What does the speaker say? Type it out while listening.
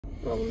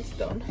Roman's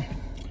done.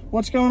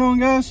 What's going on,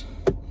 guys?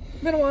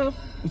 Been a while.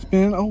 It's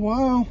been a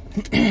while.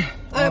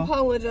 I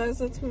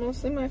apologize. It's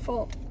mostly my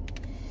fault.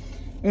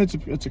 It's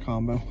a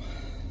combo.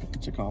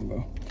 It's a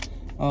combo.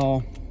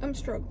 I'm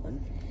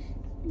struggling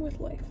with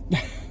life.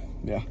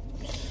 Yeah,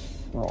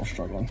 we're all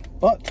struggling.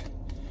 But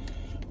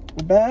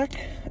we're back,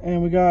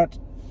 and we got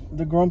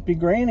the Grumpy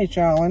Granny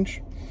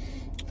Challenge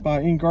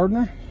by Ian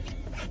Gardner.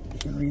 You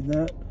can read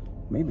that,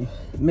 maybe.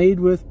 Made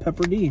with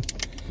Pepper D,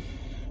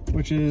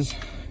 which is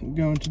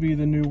going to be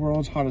the new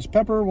world's hottest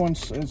pepper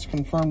once it's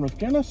confirmed with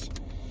Guinness.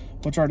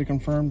 What's already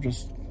confirmed,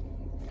 just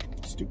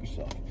stupid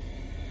stuff.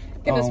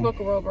 Guinness Book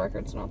of World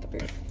Records, not the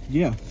beer.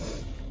 Yeah,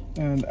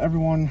 and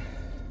everyone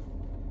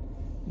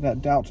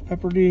that doubts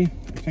Pepper D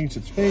thinks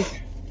it's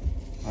fake.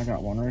 I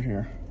got one right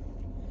here.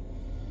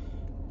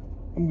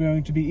 I'm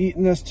going to be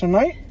eating this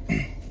tonight,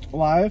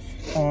 live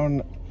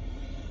on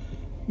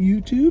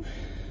YouTube.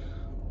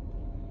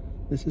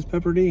 This is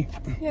Pepper D.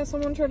 Yeah,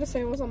 someone tried to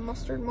say it was a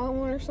mustard mama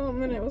or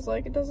something, and it was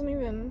like, it doesn't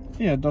even...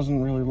 Yeah, it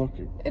doesn't really look...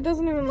 It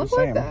doesn't even look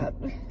like that.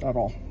 At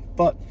all.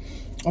 But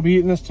I'll be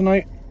eating this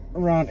tonight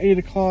around 8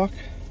 o'clock.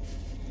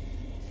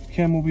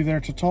 Kim will be there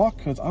to talk,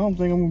 because I don't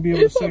think I'm going to be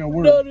able to say a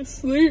word. I'm not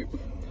asleep.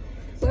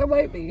 So I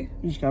might be.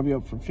 You just got to be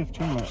up for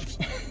 15 minutes.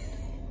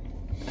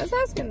 I was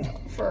asking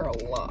for a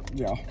lot.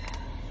 Yeah.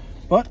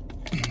 But,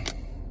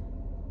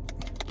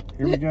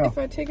 here we go. If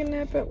I take a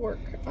nap at work,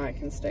 I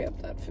can stay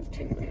up that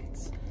 15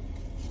 minutes.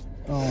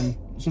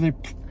 So they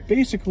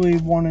basically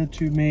wanted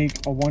to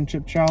make a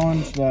one-chip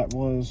challenge that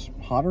was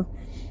hotter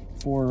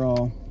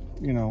for,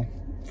 you know,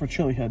 for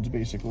chili heads,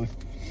 basically.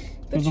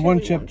 There's a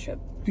one-chip.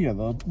 Yeah,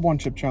 the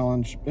one-chip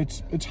challenge.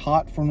 It's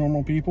hot for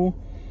normal people,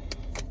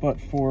 but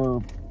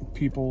for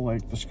people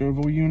like the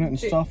Scoville unit and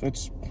stuff,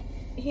 it's...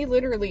 He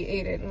literally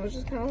ate it and was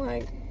just kind of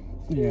like...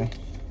 Yeah.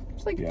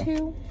 It's like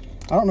 2.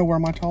 I don't know where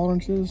my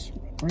tolerance is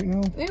right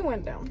now. It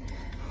went down.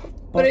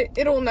 But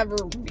it'll never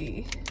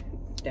be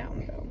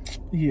down, though.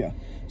 Yeah.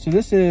 So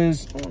this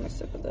is... I want a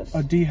sip of this.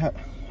 A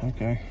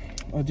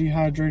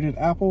dehydrated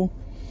apple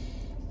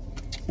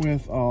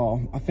with,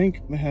 I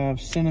think they have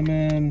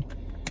cinnamon.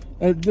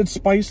 It's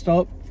spiced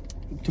up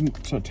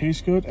to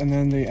taste good, and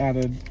then they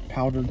added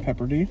powdered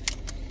Pepper D.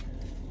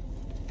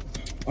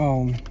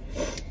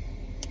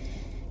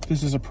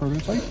 This is a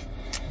prototype.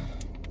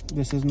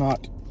 This is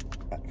not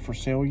for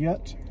sale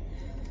yet,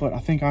 but I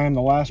think I am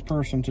the last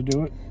person to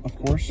do it, of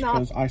course,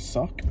 because I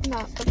suck.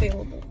 Not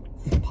available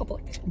for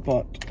public.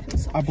 But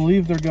I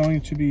believe they're going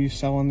to be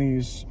selling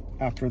these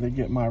after they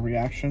get my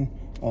reaction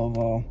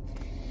of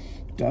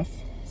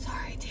death.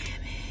 Sorry,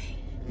 Tammy.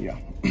 Yeah.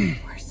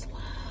 We're slow.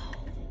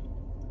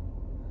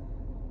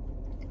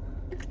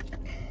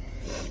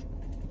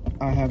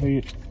 I have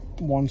ate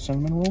one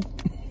cinnamon roll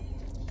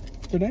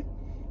today,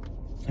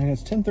 and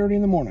it's 10:30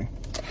 in the morning.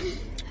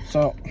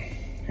 So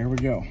here we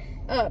go.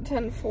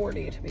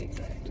 10:40 to be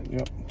exact.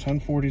 Yep,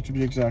 10:40 to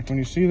be exact. When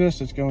you see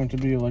this, it's going to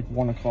be like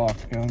 1 o'clock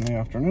in the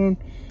afternoon,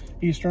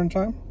 Eastern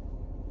time.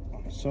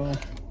 So.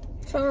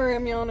 Sorry,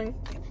 I'm yawning.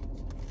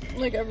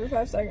 Like every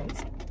 5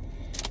 seconds.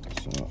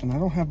 So, and I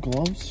don't have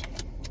gloves.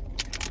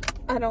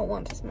 I don't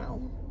want to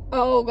smell.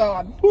 Oh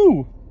God.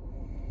 Woo!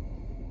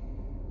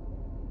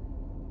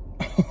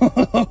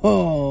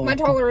 My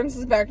tolerance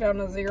is back down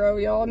to 0,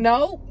 y'all.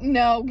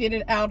 No, get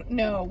it out.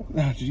 No.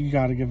 You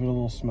gotta give it a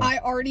little smell. I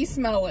already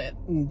smell it.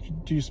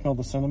 Do you smell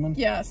the cinnamon?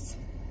 Yes.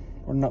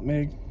 Or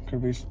nutmeg?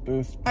 Could be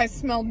both. I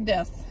smell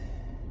death.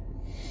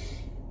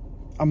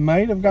 I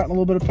might have gotten a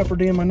little bit of Pepper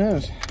D in my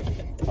nose.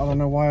 I don't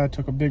know why I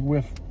took a big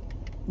whiff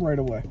right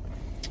away.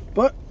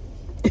 But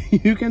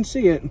you can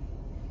see it.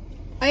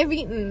 I've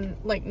eaten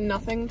like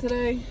nothing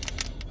today.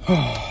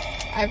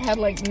 I've had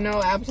like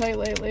no appetite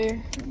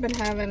lately. I've been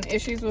having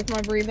issues with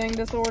my breathing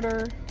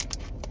disorder.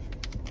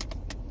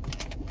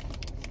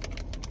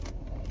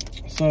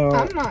 So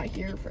I'm not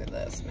here for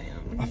this,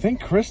 man. I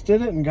think Chris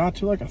did it and got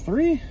to like a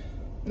 3.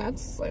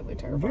 That's slightly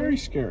terrifying. Very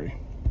scary.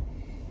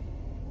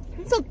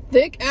 It's a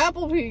thick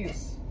apple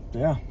piece.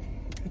 Yeah,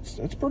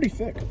 it's pretty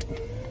thick.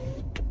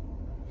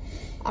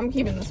 I'm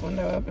keeping this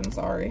window open,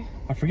 sorry.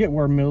 I forget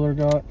where Miller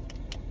got.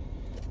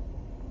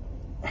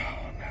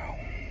 Oh no.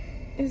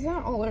 Is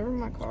that all over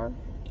my car?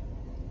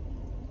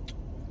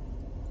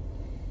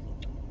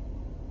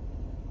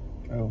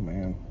 Oh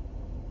man.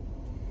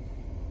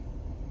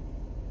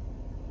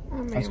 I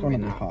may That's or gonna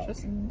may be not hot.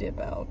 just dip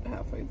out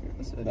halfway through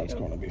this video. That's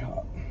gonna be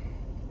hot.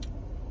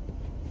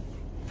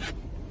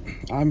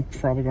 I'm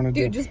probably gonna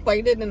Dude, just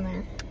bite it in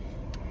there.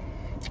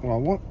 Well, I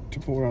want to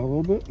pull it out a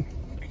little bit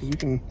because you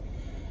can.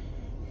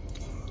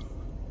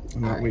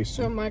 I'm not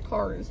wasting. So my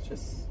car is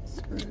just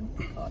screwed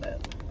on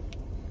it.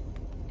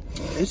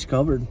 It's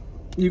covered.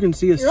 You can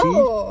see a seed.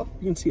 You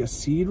can see a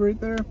seed right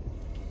there.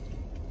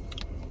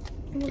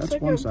 That's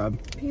like one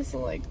side. Piece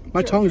of like.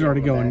 My tongue's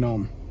already going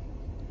numb.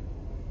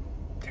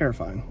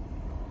 Terrifying.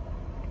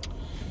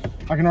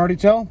 I can already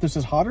tell this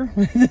is hotter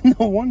than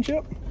the one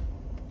chip.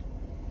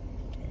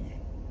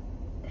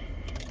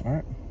 All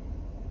right.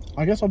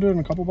 I guess I'll do it in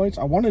a couple bites.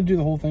 I wanted to do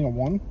the whole thing in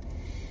one.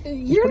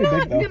 You're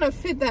not gonna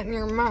fit that in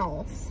your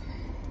mouth.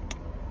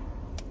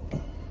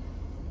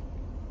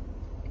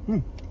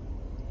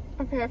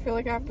 Okay, I feel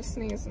like I have to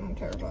sneeze and I'm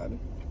terrified.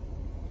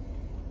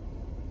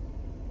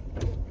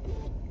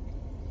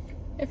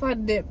 If I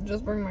dip,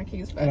 just bring my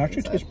keys back. It actually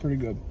inside. tastes pretty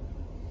good.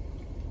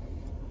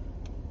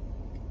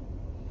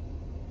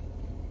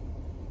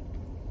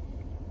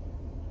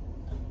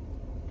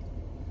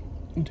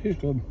 It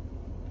tastes good.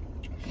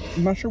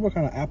 I'm not sure what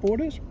kind of apple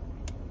it is,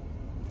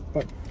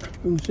 but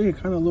you can see it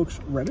kind of looks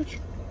reddish.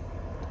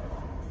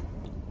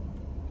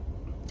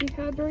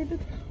 Dehydrated?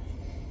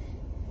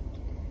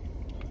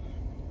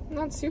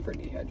 Not super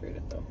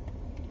dehydrated though.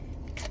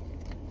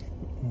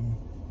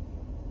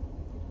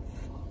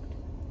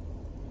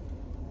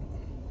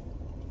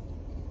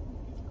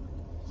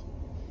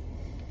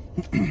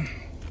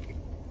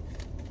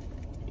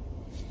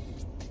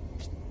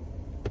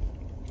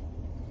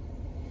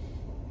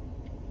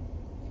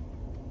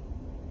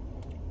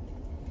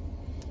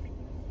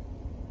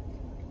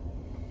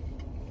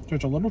 So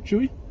it's a little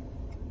chewy.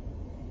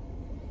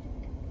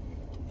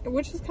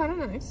 Which is kind of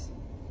nice.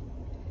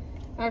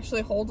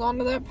 Actually holds on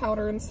to that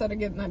powder instead of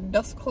getting that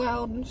dust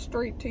cloud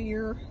straight to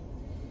your...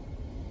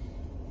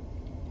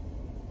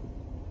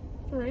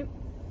 Right?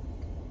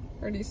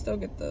 Or do you still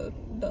get the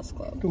dust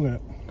cloud? Look at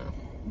it.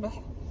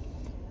 Oh.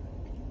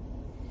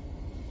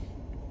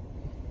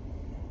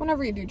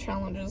 Whenever you do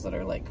challenges that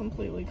are like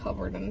completely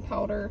covered in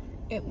powder,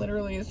 it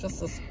literally is just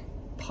this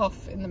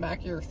puff in the back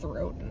of your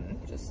throat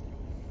and just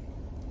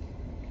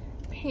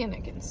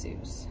panic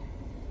ensues.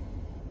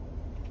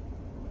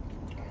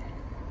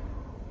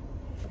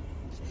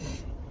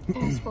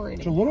 Aspirating.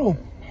 It's a little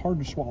hard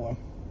to swallow.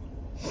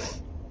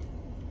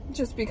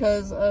 Just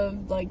because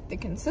of like the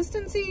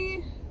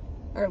consistency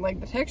or like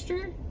the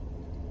texture,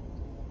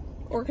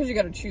 or because you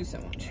got to chew so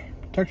much.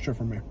 Texture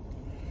for me.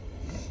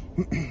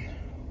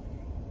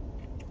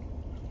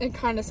 It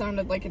kind of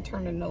sounded like it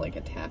turned into like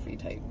a taffy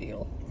type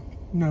deal.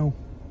 No.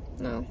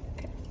 No?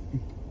 Okay.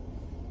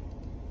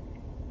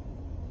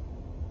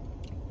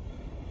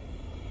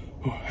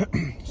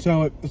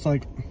 So it's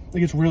like, it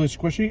gets really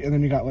squishy and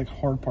then you got like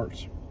hard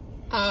parts.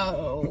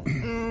 Oh.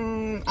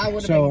 I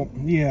would have So,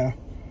 been... yeah.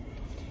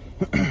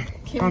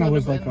 Kim Kind of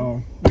would was have like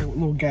a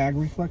little gag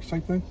reflex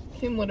type thing.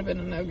 Kim would have been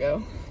a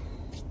no-go.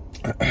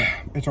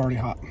 It's already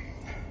hot.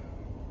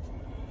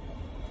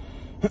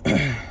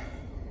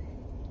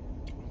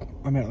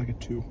 I'm at like a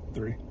 2,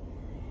 3.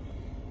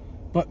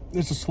 But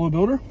it's a slow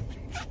builder.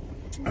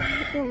 You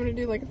want me to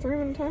do like a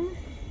 3-minute timer?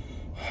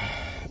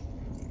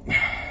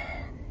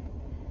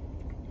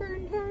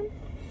 Burn time?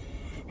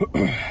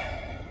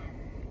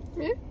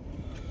 Yeah?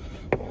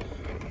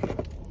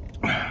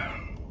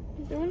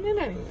 I'm doing it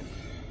anyway.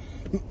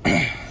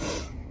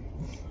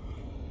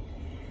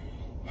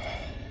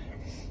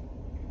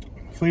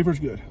 Flavor's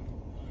good.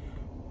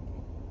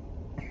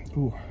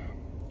 Ooh.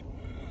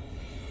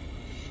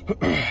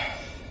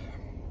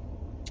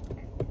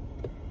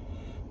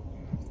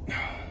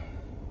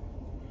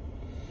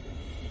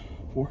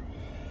 Four.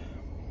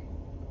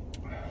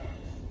 I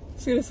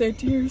was gonna say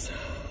tears.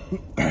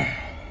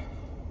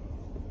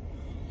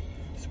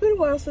 It's been a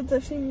while since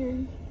I've seen your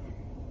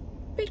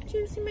big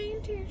juicy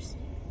man tears.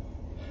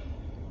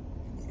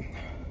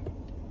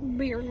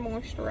 Beard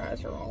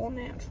moisturizer, all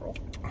natural.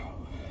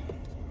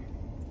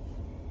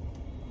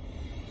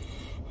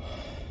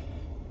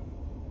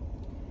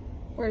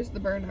 Where's the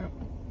burnout?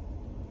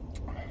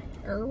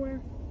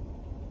 Everywhere?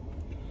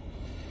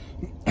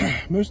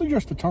 Mostly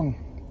just the tongue.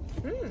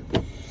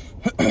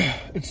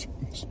 It's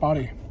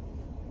spotty.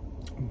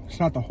 It's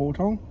not the whole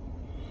tongue.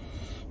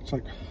 It's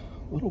like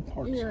little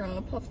parts.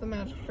 Your Puff the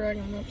Magic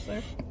Dragon lips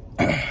there.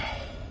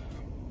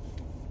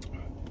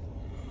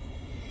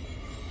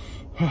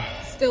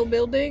 Still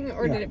building,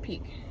 or Yeah. did it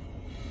peak?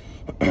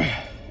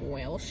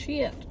 Well,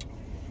 shit.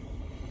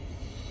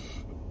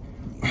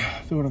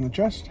 Feel it on the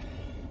chest.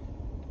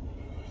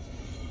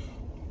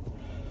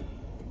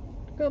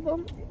 Go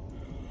bump.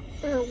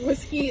 Or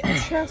whiskey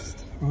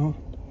chest. Uh-huh.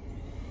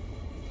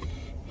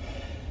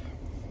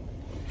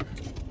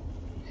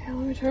 Yeah,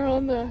 let me turn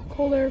on the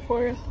cold air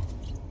for you.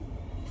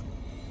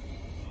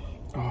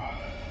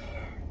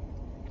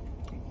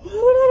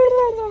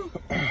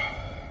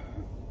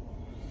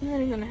 Not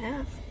even a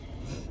half.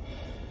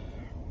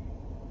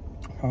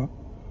 Huh?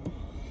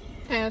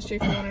 I asked you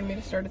if you wanted me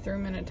to start a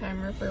 3-minute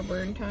timer for a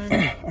burn time.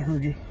 I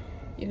heard you.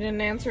 You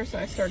didn't answer, so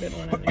I started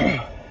one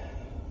anyway.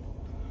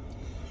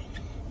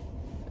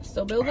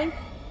 Still building?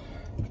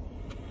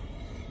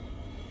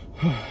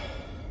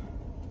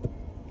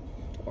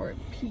 Or a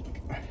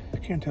peak? I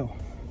can't tell.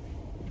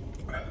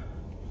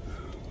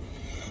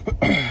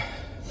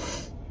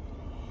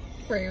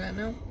 Where are you at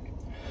now?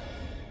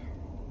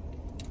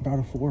 About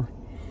a 4.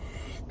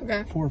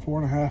 Okay. 4,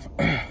 4.5.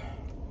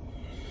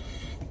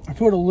 I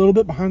feel it a little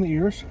bit behind the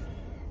ears.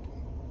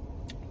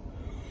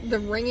 The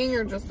ringing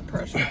or just the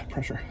pressure?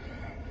 Pressure.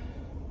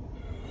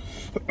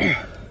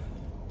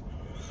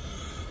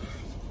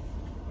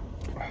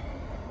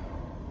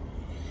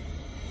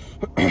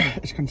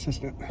 It's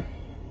consistent.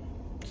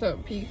 So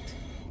it peaked.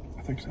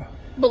 I think so.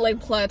 But like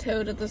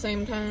plateaued at the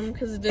same time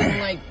because it didn't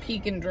like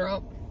peak and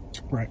drop.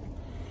 Right.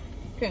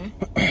 Okay.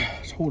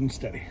 It's holding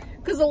steady.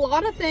 Because a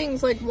lot of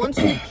things, like, once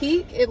you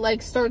peak, it,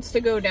 like, starts to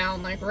go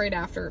down, like, right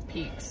after it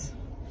peaks.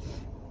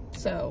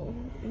 So,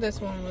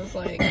 this one was,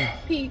 like,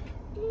 peak.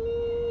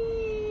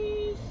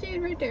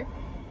 Stayed right there.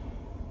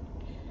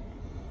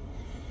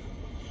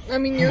 I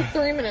mean, you're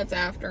 3 minutes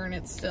after, and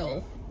it's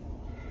still...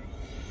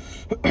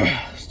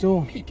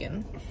 Still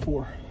peaking.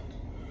 4.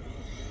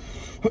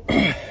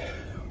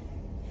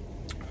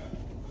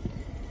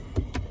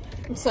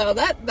 So,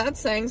 that's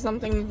saying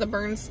something that the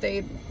burn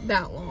stayed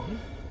that long.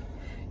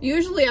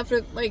 Usually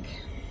after, like,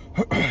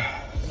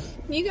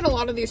 you get a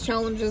lot of these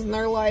challenges and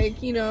they're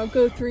like, you know,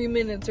 go 3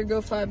 minutes or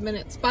go 5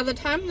 minutes. By the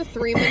time the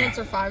 3 minutes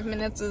or 5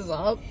 minutes is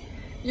up,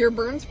 your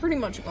burn's pretty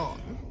much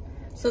gone.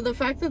 So the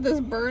fact that this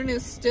burn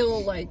is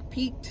still, like,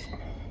 peaked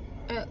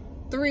at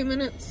 3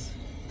 minutes,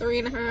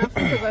 3.5,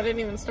 because I didn't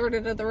even start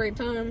it at the right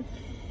time,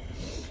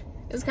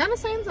 is kind of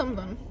saying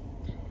something.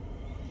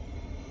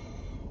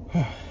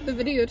 The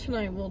video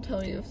tonight will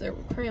tell you if there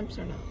were cramps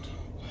or not.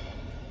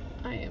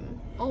 I am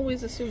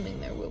always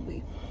assuming there will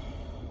be.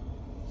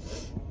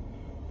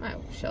 I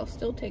shall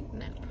still take a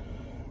nap.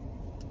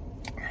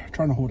 I'm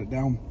trying to hold it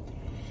down.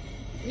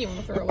 You want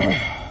to throw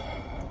it?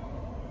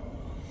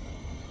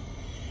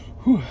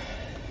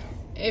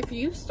 If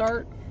you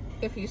start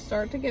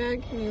to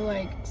gag, can you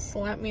like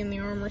slap me in the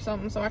arm or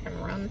something so I can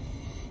run?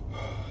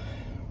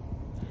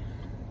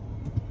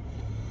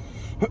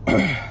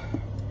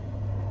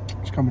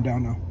 It's coming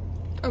down now.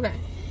 Okay.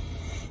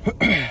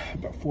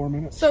 About 4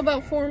 minutes. So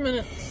about 4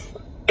 minutes.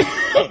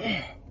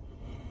 I'm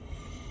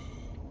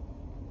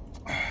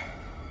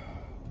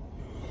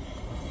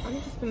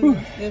just gonna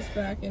move this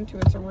back into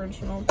its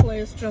original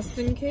place just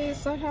in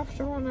case I have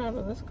to run out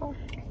of this car.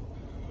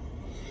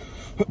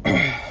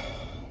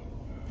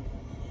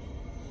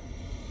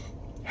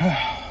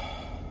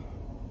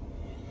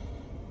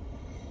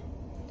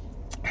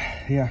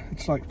 Yeah,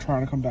 it's like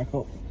trying to come back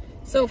up.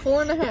 So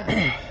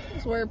 4.5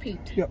 is where it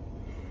peaked. Yep.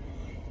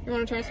 You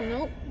want to try some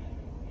milk?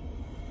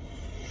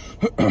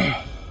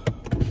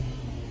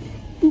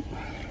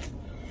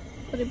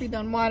 Could it be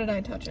done? Why did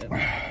I touch it?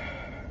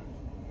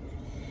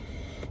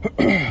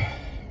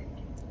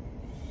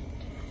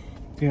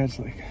 Yeah, it's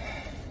like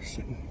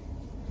sitting.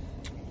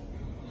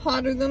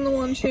 Hotter than the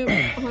one chip,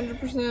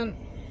 100%.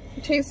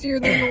 Tastier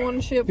than the one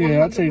chip, 100%.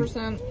 Yeah, I'd say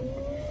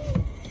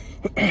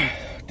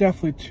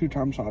definitely 2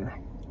 times hotter.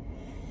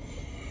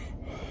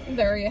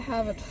 There you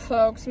have it,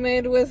 folks.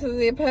 Made with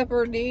the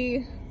Pepper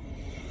D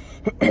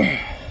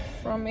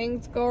from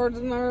Ink's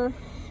Gardener.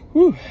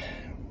 Whew.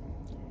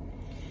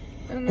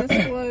 And this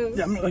was...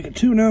 Yeah, I'm at like a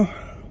 2 now.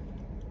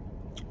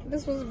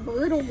 This was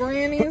Brutal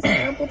Granny's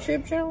Apple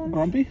Chip Challenge.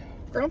 Grumpy?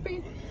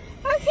 Grumpy?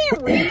 I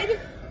can't read.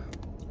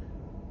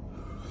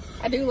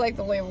 I do like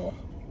the label.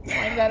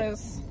 Like, that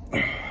is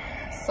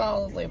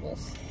solid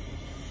labels.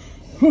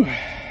 Whew.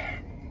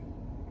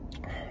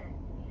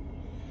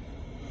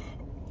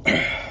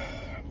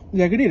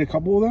 Yeah, I could eat a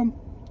couple of them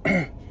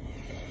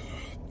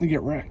and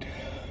get wrecked.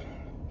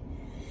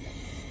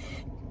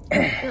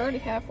 You're already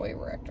halfway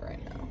wrecked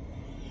right now.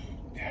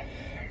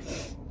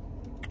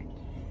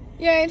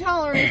 Yay,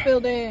 tolerance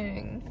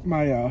building!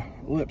 My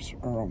lips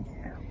are on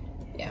fire.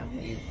 Yeah,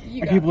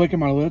 you I keep licking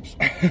my lips.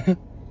 You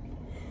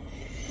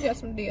got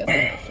some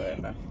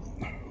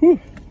DSL.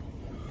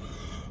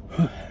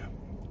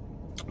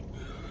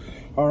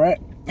 Alright,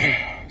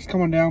 it's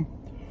coming down.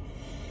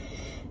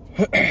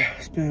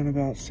 It's been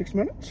about 6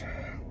 minutes.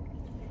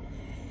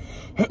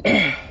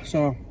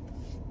 So,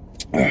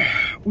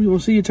 we will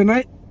see you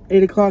tonight,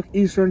 8 o'clock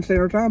Eastern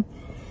Standard Time.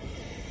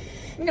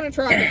 I'm gonna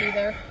try to be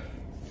there.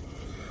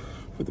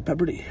 For the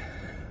Pepper D.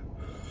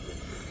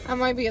 I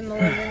might be in the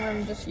living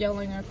room just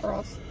yelling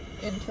across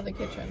into the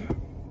kitchen.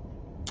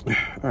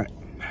 Alright.